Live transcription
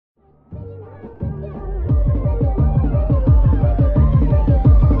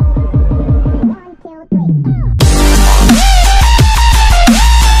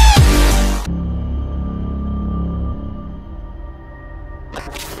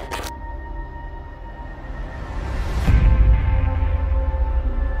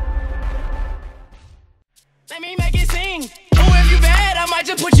might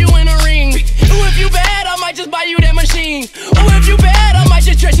just put you in a ring. Ooh, if you bad, I might just buy you that machine. Ooh, if you bad, I might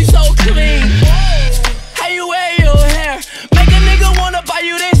just dress you so clean. How you wear your hair? Make a nigga wanna buy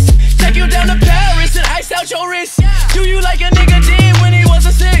you this. Take you down to Paris and ice out your wrist. Do you like a nigga did when he was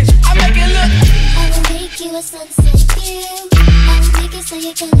a 6? I make it look. I will make you a sunset view. I will make it so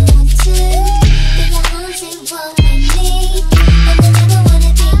you're gonna want to. Be your haunting what I need. And you'll never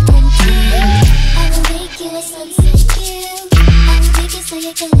wanna be empty. I will make you a sunset view. I will make it so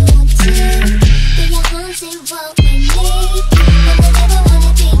you're gonna want to. Be your haunting what I need. And you'll never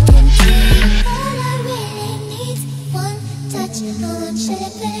wanna be empty. All I really need's one touch. I want you to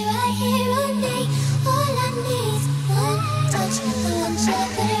put it right here on me. All I need's one touch. I want you to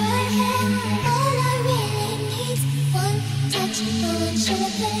put it right here. All I really need's one touch. I want you to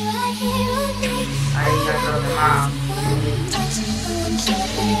put it right here on me.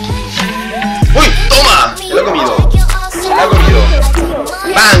 ¡Uy! ¡Toma! ¡Se lo ha comido! ¡Se lo ha comido!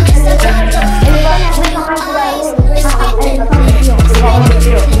 ¡Bang!